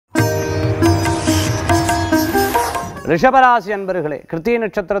ரிஷபராசி அன்பர்களே, கிருத்திகை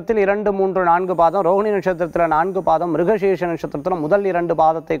நட்சத்திரத்தில் 2, 3, 4 பாதம், ரோகிணி நட்சத்திரத்தில் 4 பாதம், மிருகசீர்ஷ நட்சத்திரத்தில் முதல் 2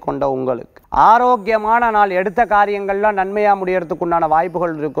 பாதத்தை கொண்ட உங்களுக்கு ஆரோக்கியமான நாள். எடுத்த காரியங்கள்லாம் நன்மையாக முடியறதுக்கு உண்டான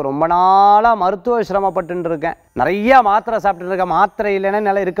வாய்ப்புகள் இருக்குது. ரொம்ப நாளாக மருத்துவ சிரமப்பட்டு இருக்கேன், நிறைய மாத்திரை சாப்பிட்டு இருக்கேன், மாத்திரை இல்லைன்னா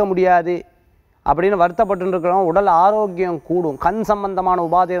என்னால் இருக்க முடியாது அப்படின்னு வருத்தப்பட்டு இருக்கிறோம். உடல் ஆரோக்கியம் கூடும். கண் சம்பந்தமான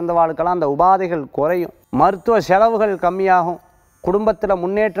உபாதை இருந்தவாளுக்கெல்லாம் அந்த உபாதைகள் குறையும். மருத்துவ செலவுகள் கம்மியாகும். குடும்பத்தில்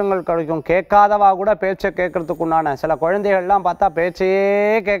முன்னேற்றங்கள் கிடைக்கும். கேட்காதவா கூட பேச்சை கேட்கறதுக்கு உண்டான சில குழந்தைகள்லாம் பார்த்தா பேச்சையே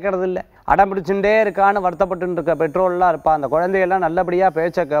கேட்கறது இல்லை, அடம் பிடிச்சுட்டே இருக்கான்னு வருத்தப்பட்டு இருக்க பெற்றோர்லாம் இருப்பா. அந்த குழந்தைகள்லாம் நல்லபடியாக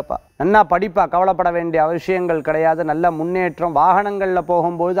பேச்சை கேட்பா, நல்லா படிப்பா, கவலைப்பட வேண்டிய அவசியங்கள் கிடையாது. நல்ல முன்னேற்றம். வாகனங்களில்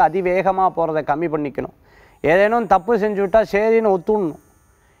போகும்போது அதிவேகமாக போகிறத கம்மி பண்ணிக்கணும். ஏதேனும் தப்பு செஞ்சு விட்டால் சரின்னு ஒத்துடணும்.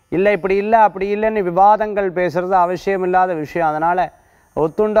 இல்லை இப்படி இல்லை அப்படி இல்லைன்னு விவாதங்கள் பேசுகிறது அவசியம் இல்லாத விஷயம். அதனால்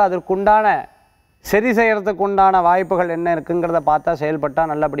ஒத்துண்டு அதற்குண்டான சரி செய்கிறதுக்கு உண்டான வாய்ப்புகள் என்ன இருக்குங்கிறத பார்த்தா செயல்பட்டால்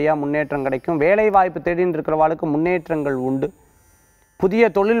நல்லபடியாக முன்னேற்றம் கிடைக்கும். வேலை வாய்ப்பு தேடின்னு இருக்கிறவாளுக்கு முன்னேற்றங்கள் உண்டு.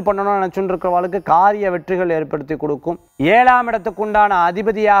 புதிய தொழில் பண்ணணும்னு நினச்சுட்டு இருக்கிறவாளுக்கு காரிய வெற்றிகள் ஏற்படுத்தி கொடுக்கும். 7ஆம் இடத்துக்கு உண்டான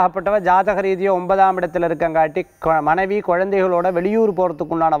அதிபதியாகப்பட்டவர் ஜாதக ரீதியாக 9ஆம் இடத்தில் இருக்கங்காட்டி மனைவி குழந்தைகளோட வெளியூர்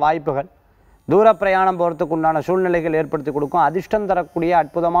போகிறதுக்கு உண்டான வாய்ப்புகள், தூர பிரயாணம் போகிறதுக்கு உண்டான சூழ்நிலைகள் ஏற்படுத்தி கொடுக்கும். அதிர்ஷ்டம் தரக்கூடிய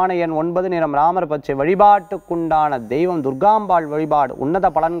அற்புதமான எண் 9, நிறம் ராமர் பச்சை. வழிபாட்டுக்குண்டான தெய்வம் துர்காம்பாள் வழிபாடு உன்னத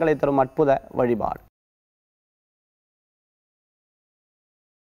பலன்களை தரும் அற்புத வழிபாடு.